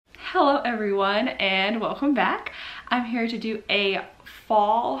Hello everyone and welcome back. I'm here to do a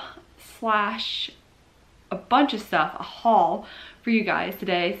fall slash a bunch of stuff, a haul for you guys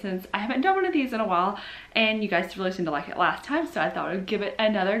today since I haven't done one of these in a while and you guys really seemed to like it last time, so I thought I would give it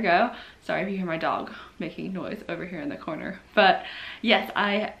another go. Sorry if you hear my dog making noise over here in the corner. But yes,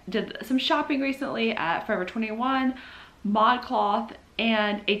 I did some shopping recently at Forever 21, ModCloth,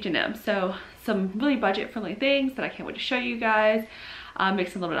 and H&M. So some really budget friendly things that I can't wait to show you guys.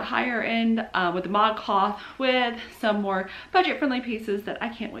 Mix a little bit of higher end with the ModCloth with some more budget friendly pieces that I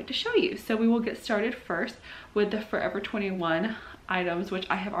can't wait to show you. So we will get started first with the Forever 21 items, which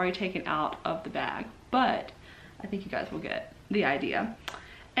I have already taken out of the bag, but I think you guys will get the idea.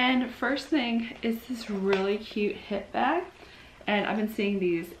 And first thing is this really cute hip bag, and I've been seeing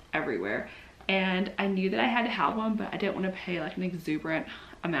these everywhere and I knew that I had to have one, but I didn't want to pay like an exuberant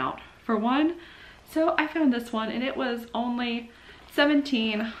amount for one. So I found this one and it was only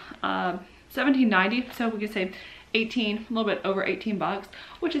 $17.90, so we could say 18, a little bit over 18 bucks,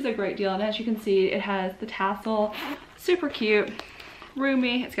 which is a great deal. And as you can see, it has the tassel, super cute,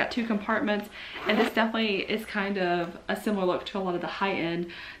 roomy. It's got two compartments, and this definitely is kind of a similar look to a lot of the high-end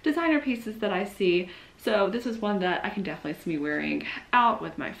designer pieces that I see. So this is one that I can definitely see me wearing out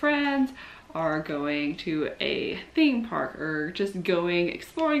with my friends, or going to a theme park, or just going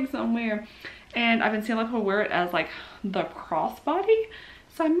exploring somewhere. And I've been seeing a lot of people wear it as like the crossbody,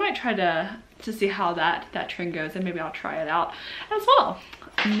 so I might try to see how that trend goes, and maybe I'll try it out as well.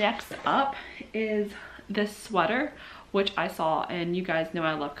 Next up is this sweater, which I saw, and you guys know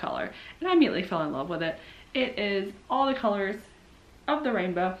I love color, and I immediately fell in love with it. It is all the colors of the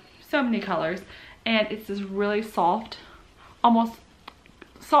rainbow, so many colors, and it's this really soft, almost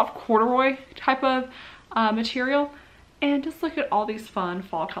soft corduroy type of material. And just look at all these fun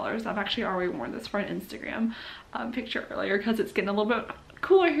fall colors. I've actually already worn this for an Instagram picture earlier because it's getting a little bit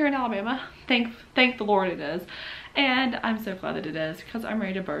cooler here in Alabama. Thank the Lord it is. And I'm so glad that it is, because I'm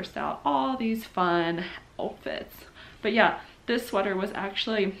ready to burst out all these fun outfits. But yeah, this sweater was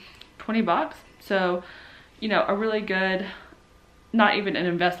actually 20 bucks. So, you know, a really good, not even an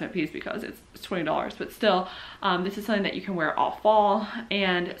investment piece because it's $20, but still, this is something that you can wear all fall,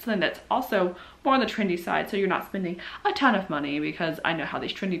 and something that's also more on the trendy side, so you're not spending a ton of money, because I know how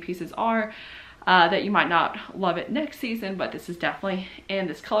these trendy pieces are, that you might not love it next season, but this is definitely in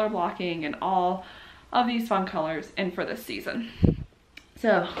this color blocking and all of these fun colors and for this season.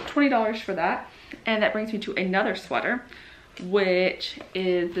 So $20 for that. And that brings me to another sweater, which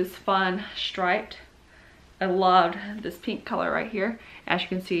is this fun striped. I loved this pink color right here. As you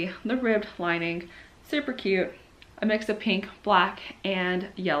can see, the ribbed lining, super cute. A mix of pink, black, and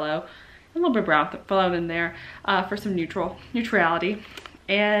yellow. A little bit of brown thrown in there for some neutrality.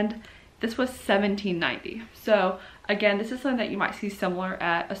 And this was $17.90. So again, this is something that you might see similar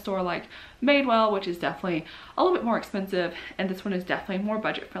at a store like Madewell, which is definitely a little bit more expensive, and this one is definitely more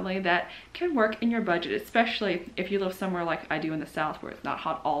budget friendly, that can work in your budget, especially if you live somewhere like I do in the South where it's not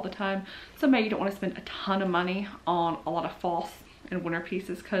hot all the time. So maybe you don't want to spend a ton of money on a lot of fall and winter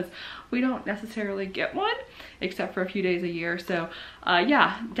pieces, because we don't necessarily get one except for a few days a year. So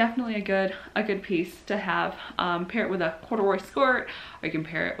yeah, definitely a good piece to have. Pair it with a corduroy skirt, or you can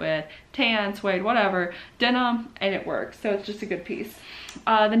pair it with tan, suede, whatever, denim, and it works. So it's just a good piece.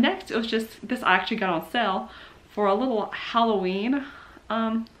 The next, it was just this, I actually got on sale for a little Halloween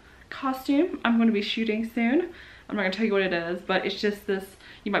costume I'm going to be shooting soon. I'm not going to tell you what it is, but it's just this,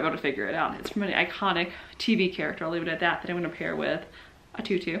 you might be able to figure it out. It's from an iconic TV character, I'll leave it at that, that I'm going to pair with a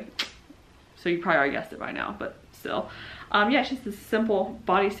tutu. So you probably already guessed it by now, but still. Yeah, it's just this simple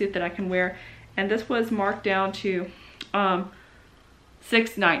bodysuit that I can wear, and this was marked down to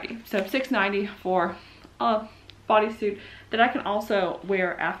 $6.90. So $6.90 for a bodysuit that I can also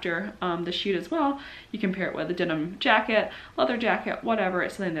wear after the shoot as well. You can pair it with a denim jacket, leather jacket, whatever.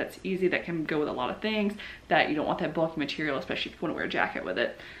 It's something that's easy, that can go with a lot of things, that you don't want that bulky material, especially if you want to wear a jacket with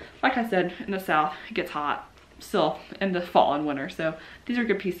it. Like I said, in the South, it gets hot still in the fall and winter, so these are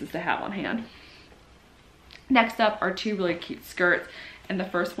good pieces to have on hand. Next up are two really cute skirts, and the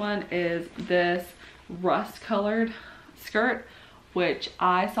first one is this rust colored skirt, which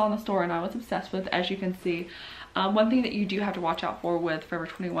I saw in the store and I was obsessed with, as you can see. One thing that you do have to watch out for with Forever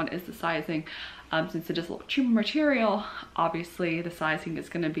 21 is the sizing. Since it is a little cheaper material, obviously the sizing is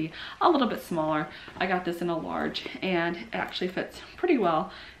going to be a little bit smaller. I got this in a large, and it actually fits pretty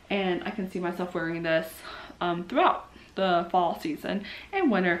well, and I can see myself wearing this throughout the fall season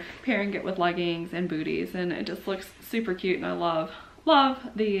and winter, pairing it with leggings and booties, and it just looks super cute. And I love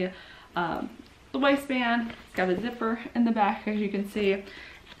the waistband. It's got a zipper in the back, as you can see,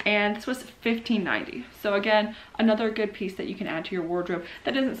 and this was $15.90. So again, another good piece that you can add to your wardrobe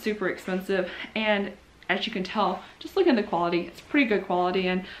that isn't super expensive, and as you can tell, just looking at the quality, it's pretty good quality,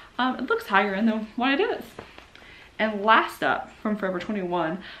 and it looks higher end than what it is. And last up, from Forever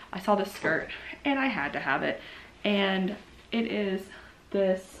 21, I saw this skirt and I had to have it, and it is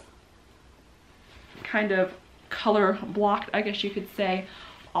this kind of color blocked, I guess you could say,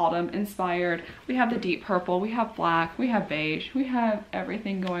 autumn inspired. We have the deep purple, we have black, we have beige, we have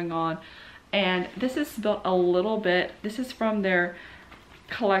everything going on. And this is built a little bit, this is from their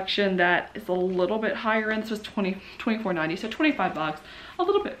collection that is a little bit higher end. This was $24.90, so 25 bucks, a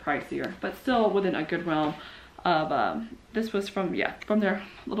little bit pricier, but still within a good realm of this was from, yeah, from their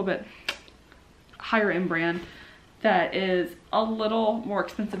little bit higher end brand that is a little more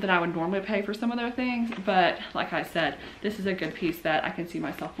expensive than I would normally pay for some of their things. But like I said, this is a good piece that I can see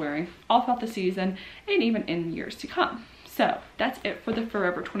myself wearing all throughout the season and even in years to come. So that's it for the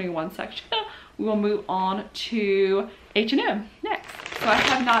Forever 21 section. We will move on to H&M next. So I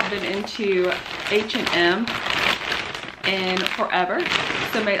have not been into H&M in forever,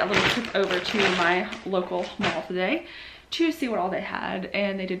 so made a little trip over to my local mall today to see what all they had,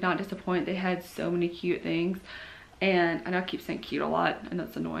 and they did not disappoint. They had so many cute things, and I know I keep saying cute a lot and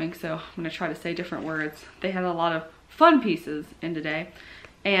that's annoying, so I'm gonna try to say different words. They had a lot of fun pieces in today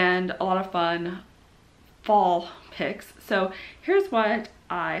and a lot of fun fall picks. So here's what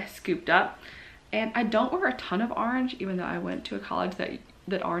I scooped up, and I don't wear a ton of orange, even though I went to a college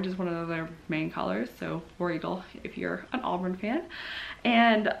that orange is one of their main colors, so War Eagle if you're an Auburn fan.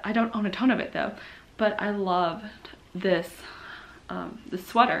 And I don't own a ton of it though, but I loved this this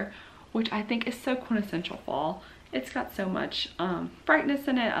sweater, which I think is so quintessential fall. It's got so much brightness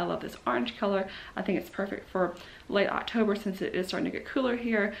in it. I love this orange color. I think it's perfect for late October since it is starting to get cooler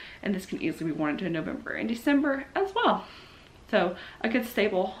here, and this can easily be worn into November and December as well. So a good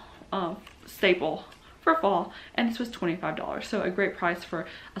staple for fall, and this was $25. So a great price for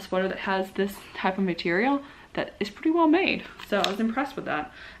a sweater that has this type of material that is pretty well made. So I was impressed with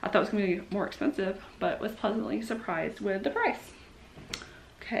that. I thought it was gonna be more expensive, but was pleasantly surprised with the price.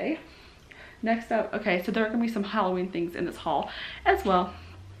 Okay. Next up, okay, so there are gonna be some Halloween things in this haul as well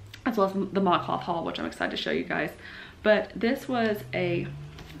as the ModCloth haul, which I'm excited to show you guys. But this was a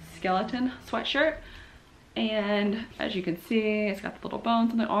skeleton sweatshirt, and as you can see, it's got the little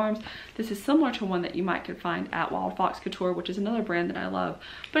bones on the arms. This is similar to one that you might could find at Wild Fox Couture, which is another brand that I love,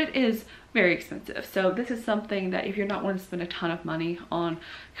 but it is very expensive. So this is something that if you're not wanting to spend a ton of money on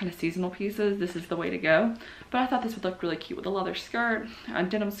kind of seasonal pieces, this is the way to go. But I thought this would look really cute with a leather skirt, a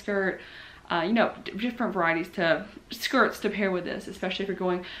denim skirt, you know, different varieties to skirts to pair with this, especially if you're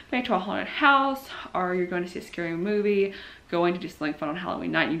going maybe to a haunted house, or you're going to see a scary movie, going to do something fun on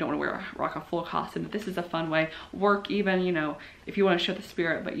Halloween night and you don't want to rock a full costume. But this is a fun way. Work even, you know, if you want to show the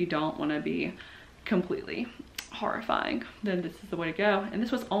spirit but you don't want to be completely horrifying, then this is the way to go. And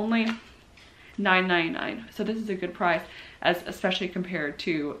this was only $9.99, so this is a good price, as especially compared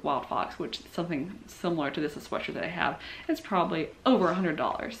to Wild Fox, which is something similar to this, a sweatshirt that I have. It's probably over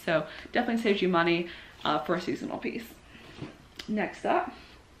 $100, so definitely saves you money for a seasonal piece. Next up,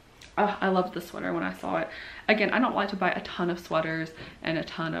 I loved this sweater when I saw it. Again, I don't like to buy a ton of sweaters and a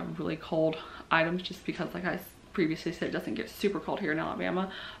ton of really cold items just because, like I previously said, it doesn't get super cold here in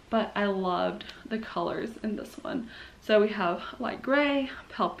Alabama, but I loved the colors in this one. So we have light gray,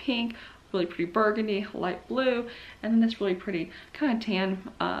 pale pink, really pretty burgundy, light blue, and then this really pretty kind of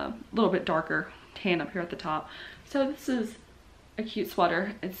tan, a little bit darker tan up here at the top. So this is a cute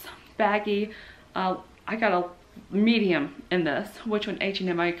sweater. It's baggy. I got a medium in this, which in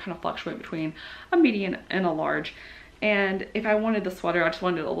H&M I kind of fluctuate between a medium and a large. And if I wanted the sweater, I just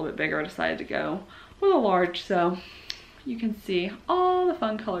wanted it a little bit bigger, I decided to go with a large. So you can see all the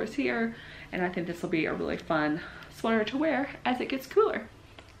fun colors here, and I think this will be a really fun sweater to wear as it gets cooler.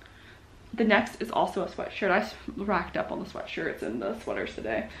 The next is also a sweatshirt. I racked up on the sweatshirts and the sweaters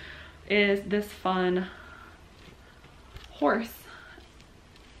today. Is this fun horse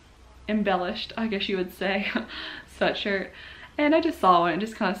embellished, I guess you would say, sweatshirt. And I just saw it and it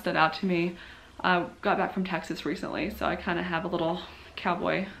just kind of stood out to me. I got back from Texas recently, so I kind of have a little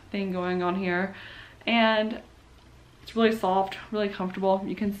cowboy thing going on here. And it's really soft, really comfortable.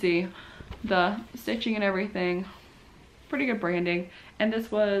 You can see the stitching and everything. Pretty good branding. And this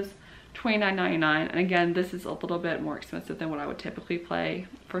was $29.99, and again, this is a little bit more expensive than what I would typically pay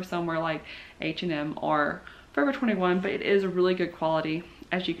for somewhere like H&M or Forever 21, but it is a really good quality,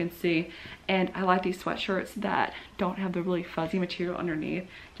 as you can see. And I like these sweatshirts that don't have the really fuzzy material underneath,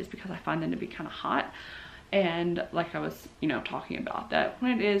 just because I find them to be kind of hot. And like I was, you know, talking about, that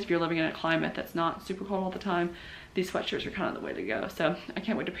when it is, if you're living in a climate that's not super cold all the time, these sweatshirts are kind of the way to go. So I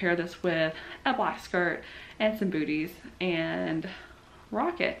can't wait to pair this with a black skirt and some booties and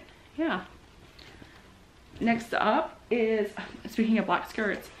rock it. Yeah. Next up is, speaking of black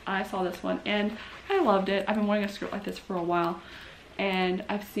skirts, I saw this one and I loved it. I've been wanting a skirt like this for a while, and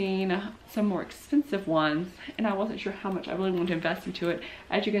I've seen some more expensive ones and I wasn't sure how much I really wanted to invest into it.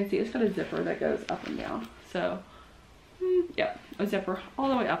 As you can see, it's got a zipper that goes up and down. So yeah, a zipper all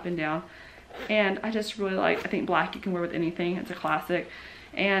the way up and down. And I just really like, I think black you can wear with anything. It's a classic,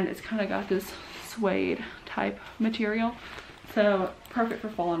 and it's kind of got this suede type material, so perfect for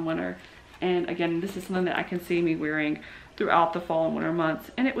fall and winter. And again, this is something that I can see me wearing throughout the fall and winter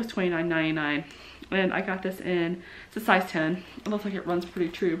months. And it was $29.99, and I got this in, it's a size 10. It looks like it runs pretty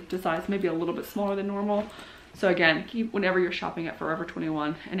true to size, maybe a little bit smaller than normal. So again, whenever you're shopping at Forever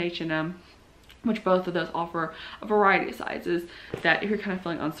 21 and H&M, which both of those offer a variety of sizes, that if you're kind of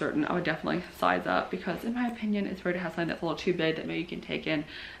feeling uncertain, I would definitely size up, because in my opinion, it's better to have something that's a little too big that maybe you can take in,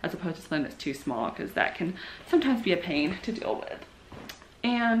 as opposed to something that's too small, because that can sometimes be a pain to deal with.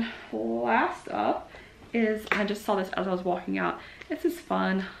 And last up is, I just saw this as I was walking out. It's this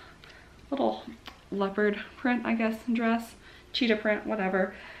fun little leopard print, I guess, dress, cheetah print,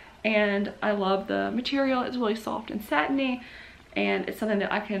 whatever. And I love the material. It's really soft and satiny. And it's something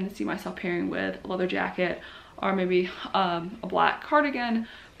that I can see myself pairing with a leather jacket, or maybe a black cardigan,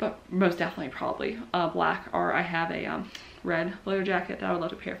 but most definitely probably black, or I have a red leather jacket that I would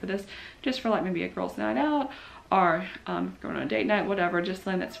love to pair for this, just for like maybe a girls' night out, or going on a date night, whatever, just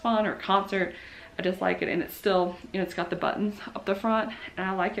something that's fun, or a concert. I just like it, and it's still, you know, it's got the buttons up the front, and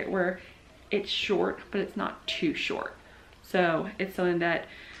I like it where it's short, but it's not too short. So it's something that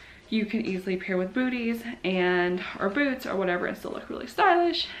you can easily pair with booties and or boots or whatever and still look really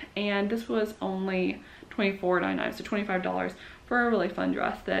stylish. And this was only $24.99, so $25 for a really fun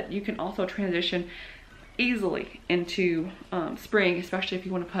dress that you can also transition easily into spring, especially if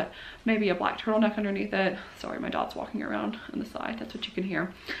you want to put maybe a black turtleneck underneath it. Sorry, my dog's walking around on the side, that's what you can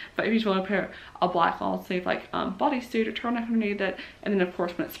hear. But if you just want to pair a black long sleeve like bodysuit or turtleneck underneath it, and then of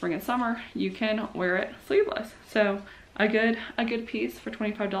course when it's spring and summer, you can wear it sleeveless. So a good piece for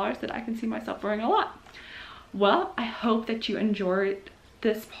 $25 that I can see myself wearing a lot. Well, I hope that you enjoyed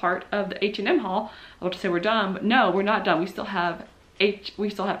this part of the H&M haul. I want to say we're done, but no, we're not done. We still have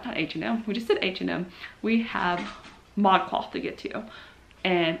not H&M, we just did H&M. We have ModCloth to get to,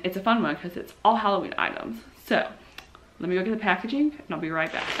 and it's a fun one because it's all Halloween items. So let me go get the packaging and I'll be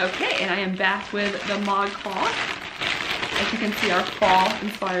right back. Okay, and I am back with the ModCloth. As you can see, our fall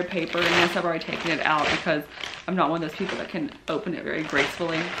inspired paper, and yes, I've already taken it out because I'm not one of those people that can open it very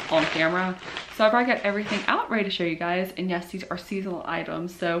gracefully on camera. So I've already got everything out ready to show you guys. And yes, these are seasonal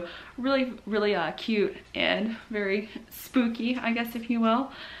items, so really cute and very spooky, I guess, if you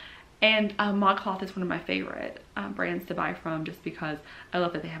will. And ModCloth is one of my favorite brands to buy from, just because I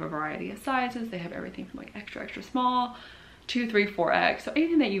love that they have a variety of sizes. They have everything from like extra small, 2, 3, 4X, so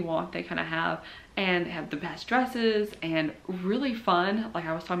anything that you want they kind of have. And they have the best dresses and really fun, like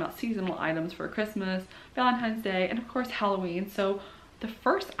I was talking about, seasonal items for Christmas, Valentine's Day, and of course Halloween. So the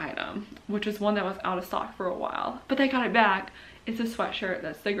first item, which was one that was out of stock for a while, but they got it back, is a sweatshirt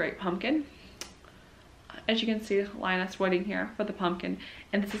that's the Great Pumpkin. As you can see, Linus waiting here for the pumpkin,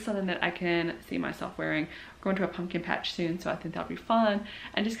 and this is something that I can see myself wearing. We're going to a pumpkin patch soon, so I think that'll be fun,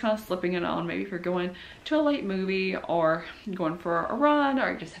 and just kind of slipping it on maybe if you're going to a late movie or going for a run,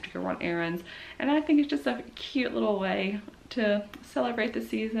 or you just have to go run errands. And I think it's just a cute little way to celebrate the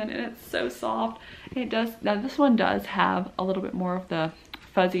season, and it's so soft. It does, now this one does have a little bit more of the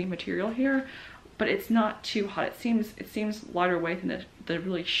fuzzy material here, but it's not too hot. It seems lighter weight than the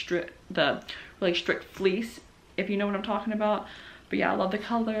really strict fleece, if you know what I'm talking about. But yeah, I love the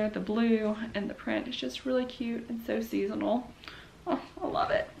color, the blue, and the print. It's just really cute and so seasonal. Oh, I love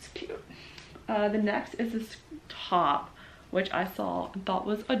it. It's cute. The next is this top, which I saw and thought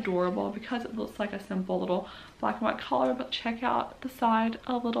was adorable because it looks like a simple little black and white collar, but check out the side,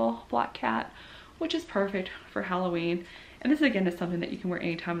 a little black cat, which is perfect for Halloween. And this again is something that you can wear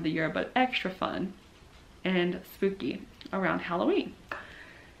any time of the year, but extra fun and spooky around Halloween.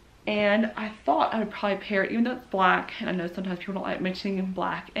 And I thought I would probably pair it, even though it's black, and I know sometimes people don't like mixing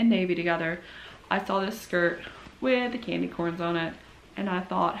black and navy together. I saw this skirt with the candy corns on it, and I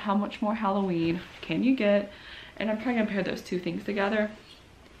thought, how much more Halloween can you get? And I'm probably gonna pair those two things together.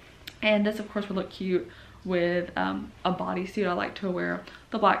 And this of course would look cute with a bodysuit. I like to wear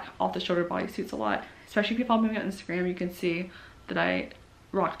the black off-the-shoulder bodysuits a lot, especially if you follow me on Instagram. You can see that I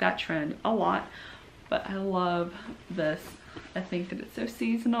rock that trend a lot. But I love this. I think that it's so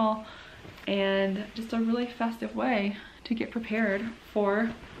seasonal, and just a really festive way to get prepared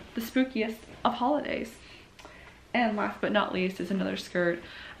for the spookiest of holidays. And last but not least is another skirt.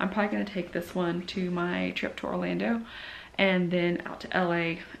 I'm probably going to take this one to my trip to Orlando and then out to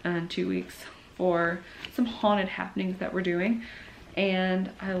LA in 2 weeks for some haunted happenings that we're doing.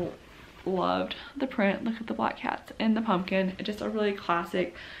 And I loved the print. Look at the black cats and the pumpkin. It's just a really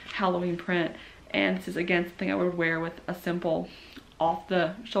classic Halloween print. And this is again something I would wear with a simple off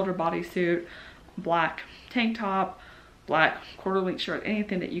the shoulder bodysuit, black tank top, black quarter length shirt,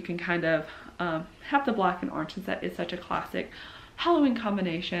 anything that you can kind of have the black and orange, since that is such a classic Halloween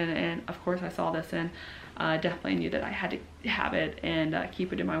combination. And of course I saw this and definitely knew that I had to have it and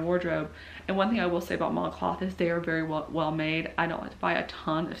keep it in my wardrobe. And one thing I will say about ModCloth is they are very well made. I don't like to buy a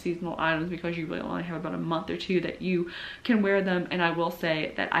ton of seasonal items because you really only have about a month or two that you can wear them. And I will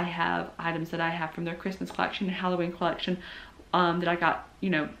say that I have items that I have from their Christmas collection and Halloween collection that I got, you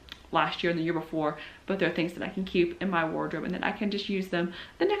know, last year and the year before, but they're things that I can keep in my wardrobe and that I can just use them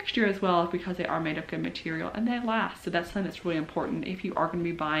the next year as well, because they are made of good material and they last. So that's something that's really important if you are going to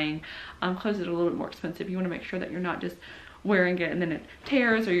be buying clothes that are a little bit more expensive. You want to make sure that you're not just wearing it and then it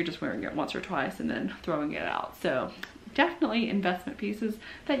tears, or you're just wearing it once or twice and then throwing it out. So definitely investment pieces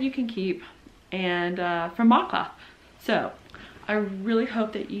that you can keep, and from ModCloth. So I really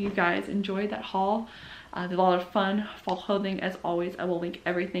hope that you guys enjoyed that haul. There's a lot of fun fall clothing as always. I will link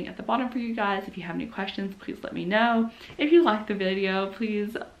everything at the bottom for you guys. If you have any questions, please let me know. If you liked the video,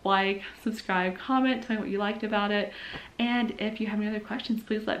 please like, subscribe, comment, tell me what you liked about it. And if you have any other questions,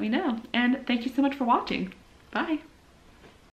 please let me know. And thank you so much for watching. Bye.